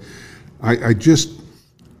 2-parter. But I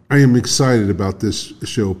am excited about this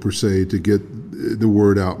show per se to get the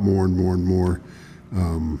word out more and more and more.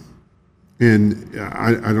 And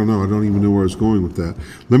I don't know. I don't even know where I was going with that.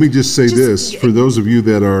 Let me just say this for those of you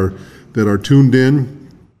that are tuned in.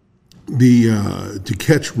 To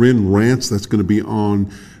catch Rin Rants, that's going to be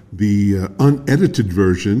on the unedited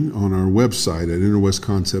version on our website at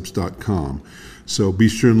innerwestconcepts.com. So be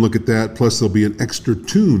sure and look at that. Plus, there'll be an extra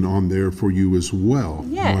tune on there for you as well,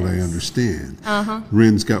 yes. from what I understand.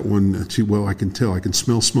 Rin's got one. I can tell. I can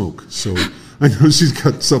smell smoke. So I know she's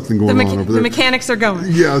got something going on over there. The mechanics are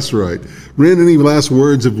going. Yeah, that's right. Rin, any last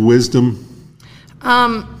words of wisdom?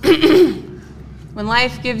 When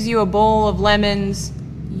life gives you a bowl of lemons,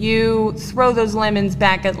 you throw those lemons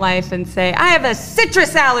back at life and say, I have a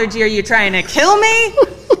citrus allergy. Are you trying to kill me?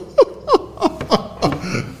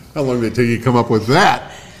 How long did it take you to come up with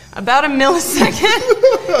that? About a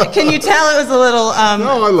millisecond. Can you tell it was a little...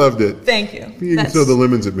 No, I loved it. Thank you. You can throw the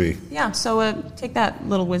lemons at me. Yeah, so take that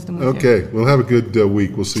little wisdom with you. Okay, well, have a good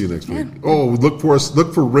week. We'll see you next week. Oh, look for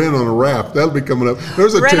Ren on a raft. That'll be coming up.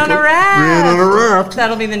 There's a Ren on a raft. Ren on a raft.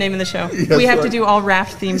 That'll be the name of the show. Yes, we have to do all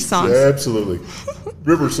raft-themed songs. Yeah, absolutely.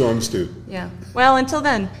 River songs, too. Yeah. Well, until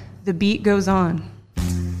then, the beat goes on.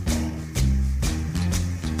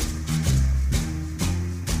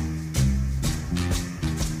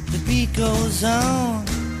 The beat goes on.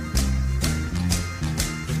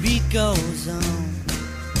 The beat goes on.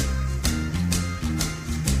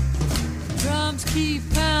 Drums keep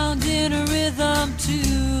pounding a rhythm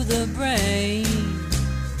to the brain.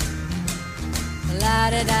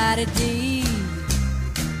 La-da-da-da-dee.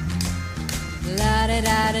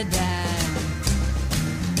 La-da-da-da-da.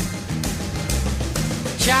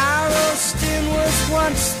 Charleston was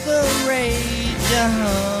once the rage,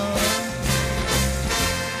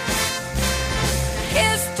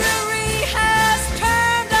 History has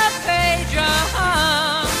turned a page,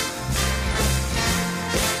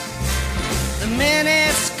 The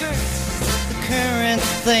miniskirt's the current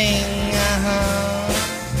thing,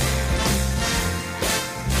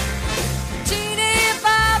 Teeny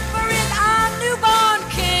Bopper is our newborn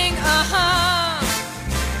king,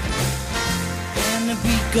 And the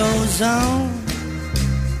beat goes on.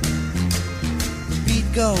 The beat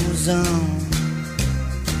goes on.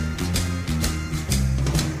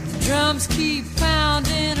 Drums keep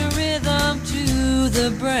pounding a rhythm to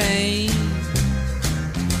the brain.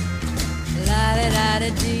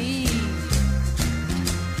 La-da-da-da-dee.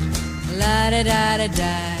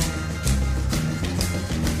 La-da-da-da-da.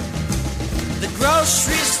 The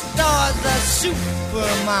grocery store, the supermarket.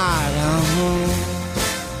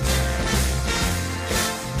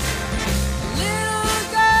 Little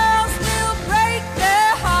girls still break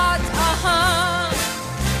their hearts,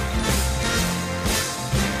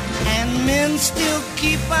 And men still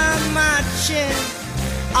keep on marching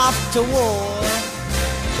off to war.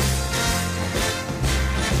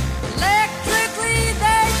 Electrically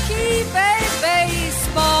they keep a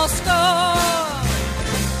baseball score.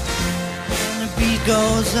 And the beat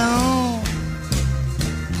goes on.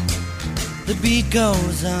 The beat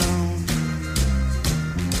goes on.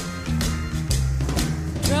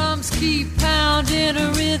 Drums keep pounding a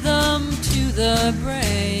rhythm to the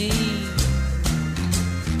brain.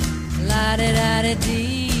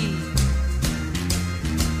 La-da-da-da-dee,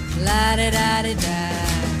 la-da-da-da-da.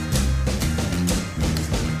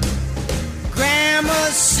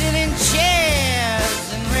 Grandmas sit in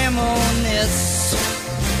chairs and reminisce.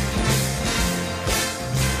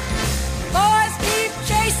 Boys keep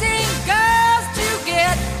chasing girls to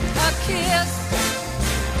get a kiss.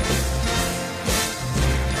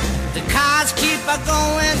 The cars keep a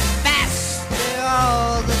going faster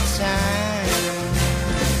all the time.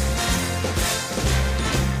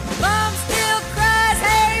 Mom still cries,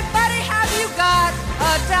 hey buddy, have you got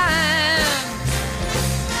a dime?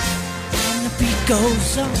 And the beat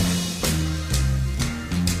goes on.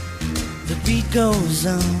 The beat goes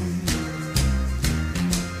on.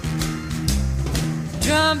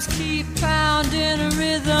 Drums keep pounding a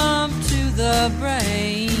rhythm to the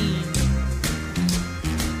brain.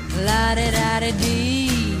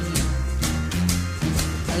 La-da-da-da-dee,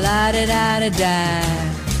 la-da-da-da-da.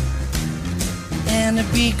 And the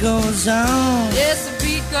beat goes on. Yes, the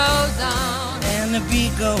beat goes on. And the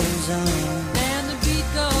beat goes on. And the beat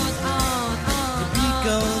goes on. The beat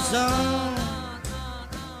goes on.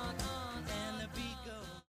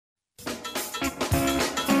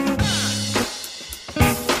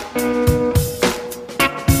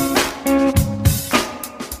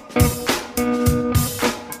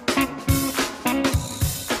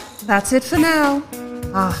 That's it for now.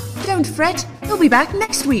 Don't fret, we'll be back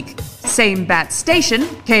next week. Same bat station,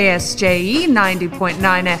 KSJE 90.9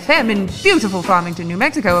 FM in beautiful Farmington, New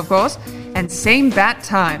Mexico, of course, and same bat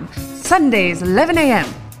time, Sundays 11 a.m.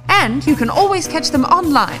 And you can always catch them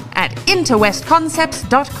online at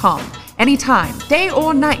interwestconcepts.com, anytime, day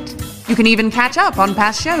or night. You can even catch up on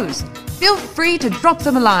past shows. Feel free to drop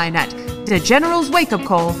them a line at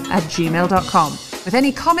thegeneralswakeupcall@gmail.com with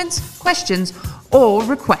any comments, questions, or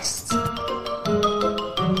requests.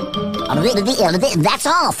 That's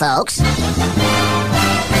all, folks.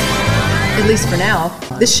 At least for now.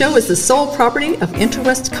 This show is the sole property of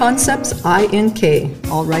Interwest Concepts, INK.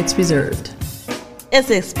 All rights reserved.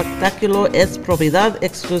 Ese espectáculo es propiedad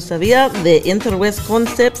exclusiva de Interwest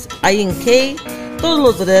Concepts, INK. Todos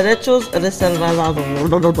los derechos reservados.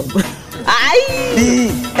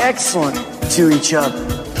 Be excellent to each other.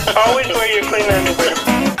 Always wear your clean underwear.